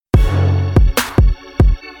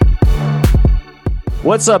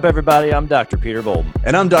What's up, everybody? I'm Dr. Peter Bolden.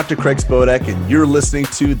 And I'm Dr. Craig Spodek, and you're listening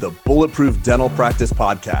to the Bulletproof Dental Practice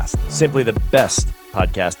Podcast. Simply the best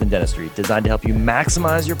podcast in dentistry, designed to help you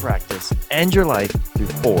maximize your practice and your life through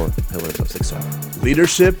 4 pillars of success: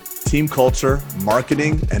 leadership, team culture,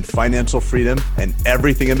 marketing, and financial freedom, and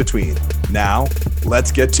everything in between. Now,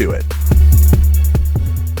 let's get to it.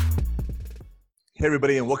 Hey,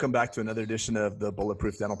 everybody, and welcome back to another edition of the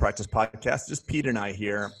Bulletproof Dental Practice Podcast. Just Pete and I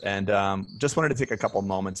here, and just wanted to take a couple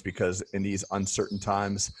moments because in these uncertain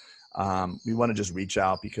times, we want to just reach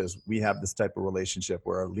out because we have this type of relationship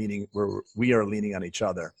where we are leaning on each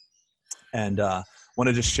other, and want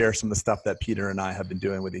to just share some of the stuff that Peter and I have been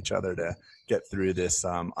doing with each other to get through this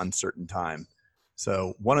uncertain time.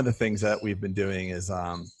 So one of the things that we've been doing is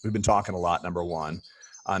we've been talking a lot, number one.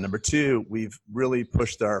 Number two, we've really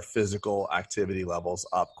pushed our physical activity levels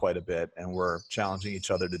up quite a bit, and we're challenging each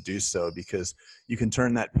other to do so because you can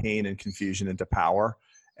turn that pain and confusion into power.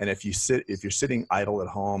 And if you're sitting idle at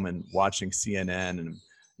home and watching CNN and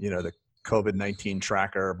the COVID-19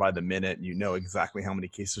 tracker by the minute, and you know exactly how many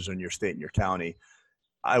cases are in your state and your county,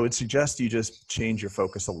 I would suggest you just change your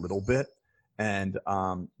focus a little bit. And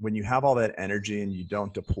when you have all that energy and you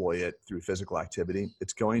don't deploy it through physical activity,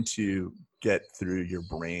 it's going to get through your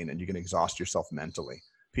brain and you can exhaust yourself mentally.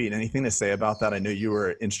 Pete, anything to say about that? I know you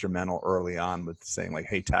were instrumental early on with saying like,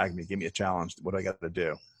 hey, tag me, give me a challenge. What do I got to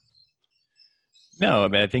do? No, I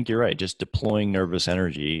mean, I think you're right. Just deploying nervous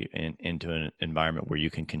energy into an environment where you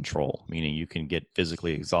can control, meaning you can get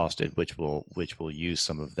physically exhausted, which will use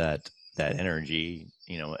some of that energy,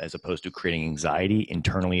 as opposed to creating anxiety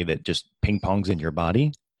internally that just ping pongs in your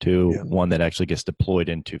body to one that actually gets deployed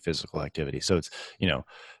into physical activity. So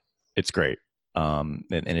it's great. And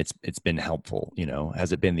it's been helpful.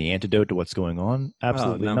 Has it been the antidote to what's going on?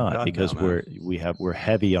 Absolutely not, because we're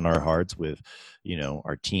heavy on our hearts with,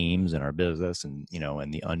 our teams and our business and,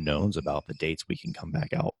 and the unknowns about the dates we can come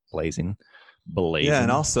back out blazing. Yeah,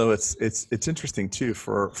 and also it's interesting too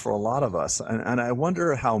for a lot of us, and I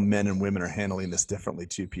wonder how men and women are handling this differently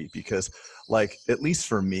too, Pete, because like at least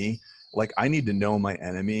for me, like I need to know my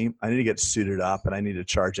enemy, I need to get suited up, and I need to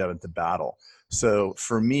charge out into battle. So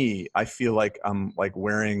for me, I feel like I'm like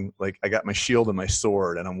wearing, like I got my shield and my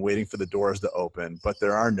sword and I'm waiting for the doors to open, but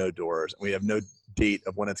there are no doors and we have no date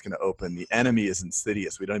of when it's going to open. The enemy is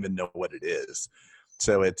insidious. We don't even know what it is.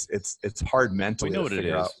 So it's hard mentally. We know what it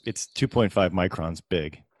is. It's 2.5 microns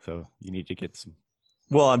big. So you need to get some.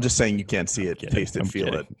 Well, I'm just saying you can't see it, taste it,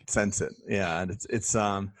 feel it, sense it. Yeah.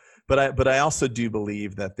 And but I also do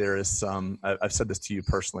believe that there is some, I've said this to you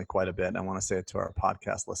personally quite a bit, and I want to say it to our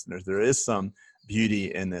podcast listeners. There is some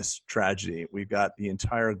beauty in this tragedy. We've got the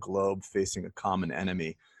entire globe facing a common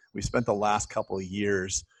enemy. We spent the last couple of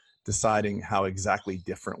years deciding how exactly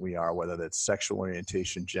different we are, whether that's sexual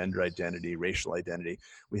orientation, gender identity, racial identity.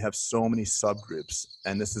 We have so many subgroups.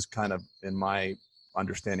 And this is kind of, in my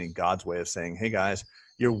understanding, God's way of saying, hey guys,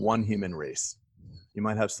 you're one human race. You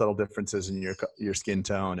might have subtle differences in your skin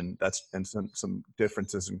tone and some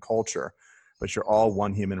differences in culture, but you're all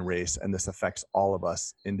one human race, and this affects all of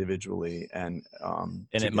us individually and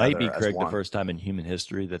it might be, Craig, the first time in human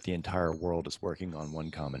history that the entire world is working on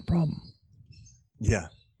one common problem. Yeah,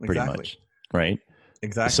 pretty much, right?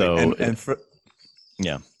 Exactly. So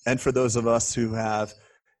and for those of us who have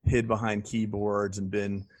hid behind keyboards and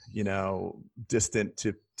been distant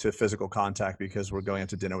to physical contact because we're going out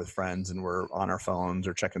to dinner with friends and we're on our phones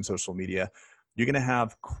or checking social media, you're going to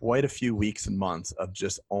have quite a few weeks and months of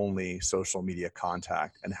just only social media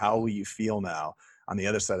contact. And how will you feel now on the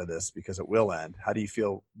other side of this? Because it will end. How do you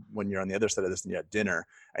feel when you're on the other side of this and you're at dinner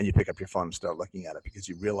and you pick up your phone and start looking at it because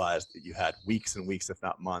you realize that you had weeks and weeks, if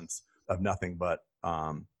not months, of nothing but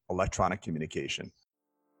electronic communication?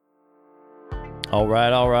 All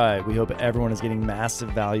right. We hope everyone is getting massive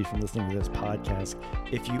value from listening to this podcast.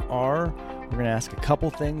 If you are, we're going to ask a couple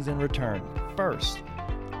things in return. First,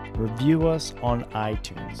 review us on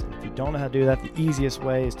iTunes. If you don't know how to do that, the easiest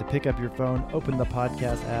way is to pick up your phone, open the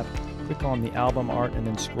podcast app, click on the album art, and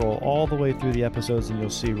then scroll all the way through the episodes and you'll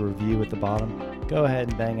see review at the bottom. Go ahead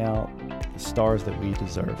and bang out the stars that we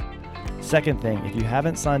deserve. Second thing, if you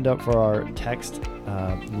haven't signed up for our text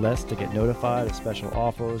list to get notified of special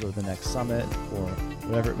offers or the next summit or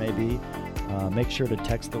whatever it may be, make sure to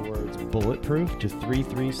text the words bulletproof to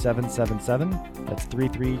 33777. That's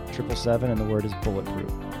 33777 and the word is bulletproof.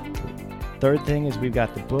 Third thing is we've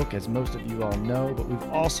got the book, as most of you all know, but we've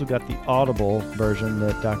also got the Audible version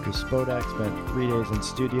that Dr. Spodek spent 3 days in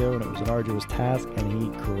studio, and it was an arduous task, and he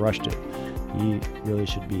crushed it. He really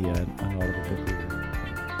should be an Audible book reader.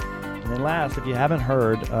 And then last, if you haven't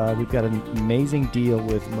heard, we've got an amazing deal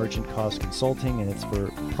with Merchant Cost Consulting, and it's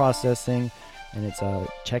for processing And it's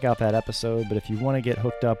check out that episode. But if you want to get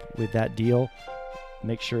hooked up with that deal,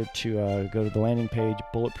 make sure to go to the landing page,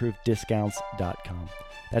 bulletproofdiscounts.com.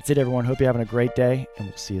 That's it, everyone. Hope you're having a great day, and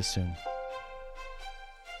we'll see you soon.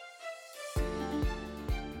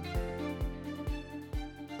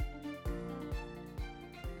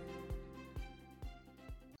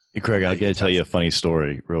 Hey, Craig, I got to tell you a funny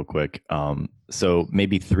story real quick. So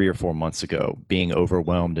maybe 3 or 4 months ago, being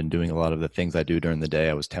overwhelmed and doing a lot of the things I do during the day,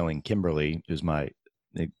 I was telling Kimberly, who's my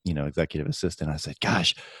executive assistant, I said,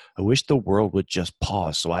 gosh, I wish the world would just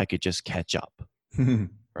pause so I could just catch up.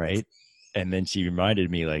 Right. And then she reminded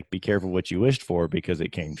me, like, be careful what you wished for, because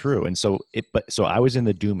it came true. And so I was in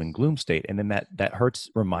the doom and gloom state. And then that hurts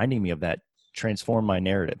reminding me of that, transform my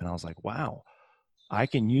narrative. And I was like, wow, I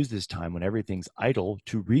can use this time when everything's idle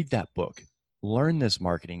to read that book, learn this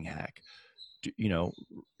marketing hack,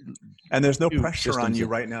 and there's no pressure on you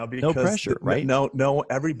right now, because no pressure, right? No,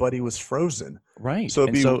 everybody was frozen. Right. So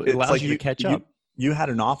it allows you to catch up. You had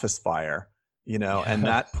an office fire, and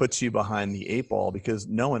that puts you behind the 8 ball, because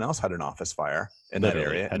no one else had an office fire in that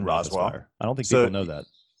area in Roswell. I don't think people know that.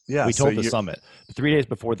 Yeah. We told the summit 3 days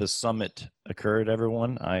before the summit occurred,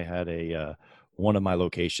 everyone, I had one of my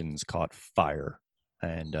locations caught fire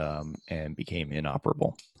and became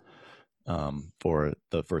inoperable for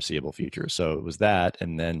the foreseeable future. So it was that,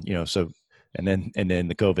 and then and then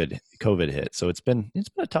the COVID hit. So it's been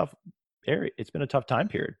a tough area. It's been a tough time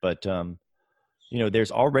period, but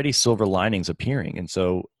there's already silver linings appearing. And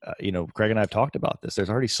so Craig and I have talked about this. There's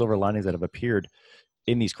already silver linings that have appeared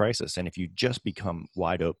in these crises. And if you just become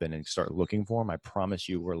wide open and start looking for them, I promise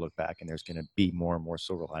you we'll look back and there's going to be more and more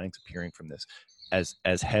silver linings appearing from this.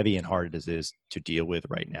 As heavy and hard as it is to deal with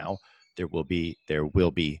right now, there will be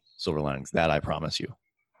silver linings. That I promise you.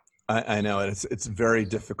 I know it's very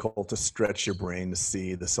difficult to stretch your brain to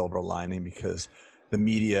see the silver lining, because the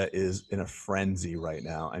media is in a frenzy right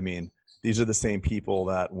now. I mean, these are the same people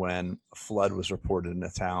that when a flood was reported in a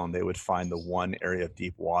town, they would find the one area of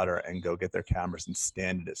deep water and go get their cameras and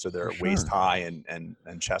stand at it so they're waist high and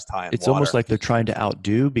chest high in it's water. Almost like they're trying to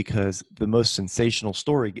outdo, because the most sensational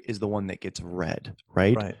story is the one that gets read,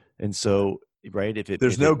 right? Right. And so, right,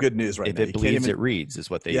 there's no good news right now. If it bleeds, it reads,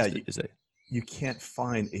 is what they used to say. You can't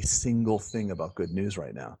find a single thing about good news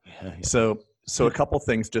right now. Yeah. So a couple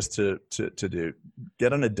things just to do.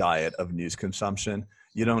 Get on a diet of news consumption.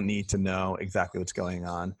 You don't need to know exactly what's going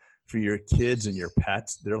on. For your kids and your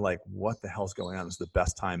pets, they're like, what the hell's going on? It's the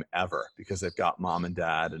best time ever, because they've got mom and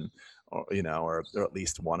dad or at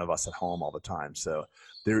least one of us at home all the time. So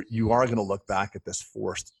you are going to look back at this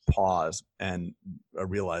forced pause and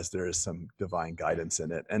realize there is some divine guidance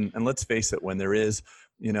in it. And let's face it, when there is,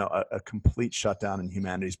 a complete shutdown and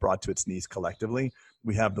humanity's brought to its knees collectively,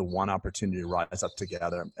 we have the one opportunity to rise up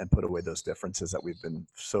together and put away those differences that we've been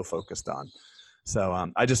so focused on.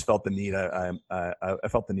 So I just felt the need. I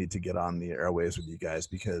felt the need to get on the airwaves with you guys,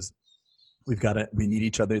 because we need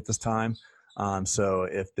each other at this time. So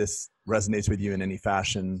if this resonates with you in any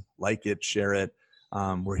fashion, like it, share it.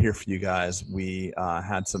 We're here for you guys. We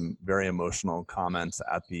had some very emotional comments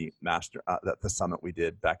at the summit we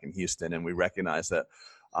did back in Houston, and we recognize that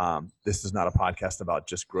this is not a podcast about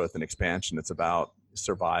just growth and expansion. It's about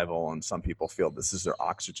survival, and some people feel this is their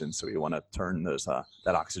oxygen. So we want to turn that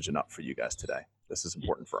oxygen up for you guys today. This is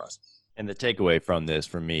important for us. And the takeaway from this,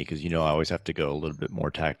 for me, because I always have to go a little bit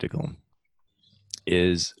more tactical,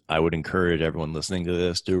 is I would encourage everyone listening to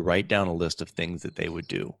this to write down a list of things that they would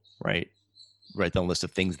do, right? Write down a list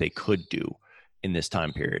of things they could do in this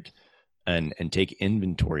time period, and take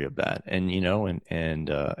inventory of that,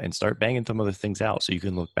 and start banging some other things out, so you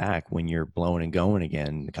can look back when you're blowing and going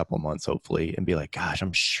again in a couple of months, hopefully, and be like, gosh,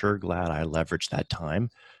 I'm sure glad I leveraged that time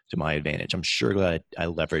to my advantage. I'm sure glad I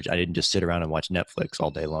didn't just sit around and watch Netflix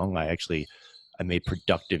all day long. I made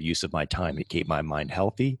productive use of my time. It kept my mind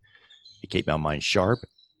healthy. It kept my mind sharp.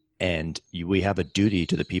 And we have a duty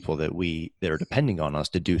to the people that are depending on us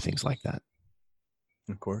to do things like that.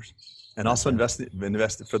 Of course. And also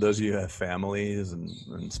invest for those of you who have families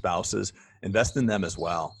and spouses, invest in them as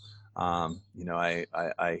well.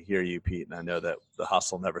 I hear you, Pete, and I know that the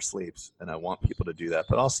hustle never sleeps, and I want people to do that.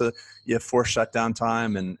 But also, you have forced shutdown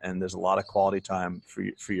time, and there's a lot of quality time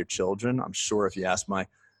for your children. I'm sure if you ask my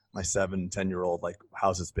 7-10-year-old, like,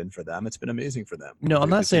 how's it's been for them, it's been amazing for them. No, I'm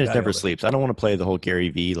not saying it never sleeps. I don't want to play the whole Gary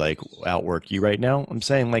V, like, outwork you right now. I'm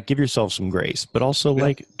saying, like, give yourself some grace, but also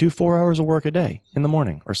like do 4 hours of work a day in the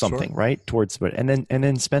morning or something, sure, right? And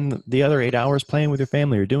then spend the other 8 hours playing with your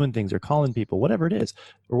family or doing things or calling people, whatever it is,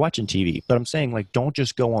 or watching TV. But I'm saying, like, don't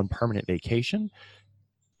just go on permanent vacation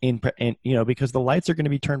because the lights are going to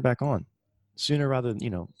be turned back on. sooner rather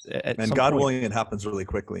than, at And some God point. willing, it happens really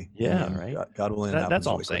quickly. Yeah, right. God willing, it happens That's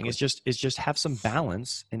all really I'm saying. quickly. It's just have some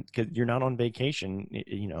balance, and because you're not on vacation,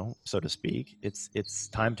 so to speak. It's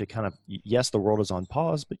time to kind of, yes, the world is on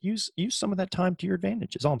pause, but use some of that time to your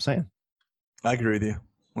advantage. Is all I'm saying. I agree with you.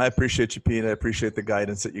 I appreciate you, Pete. I appreciate the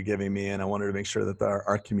guidance that you're giving me, and I wanted to make sure that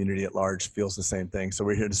our community at large feels the same thing. So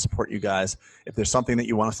we're here to support you guys. If there's something that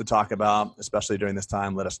you want us to talk about, especially during this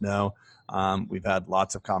time, let us know. We've had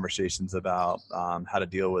lots of conversations about how to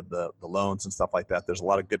deal with the loans and stuff like that. There's a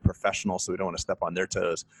lot of good professionals, so we don't want to step on their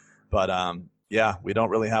toes. But yeah, we don't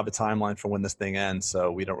really have a timeline for when this thing ends, so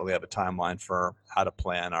we don't really have a timeline for how to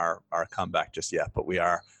plan our comeback just yet. But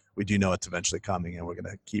we do know it's eventually coming, and we're going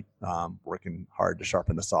to keep working hard to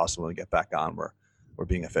sharpen the saw so when we get back on, we're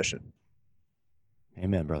being efficient.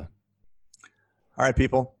 Amen, brother. All right,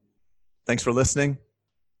 people. Thanks for listening.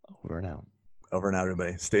 Over and out. Over and out,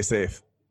 everybody. Stay safe.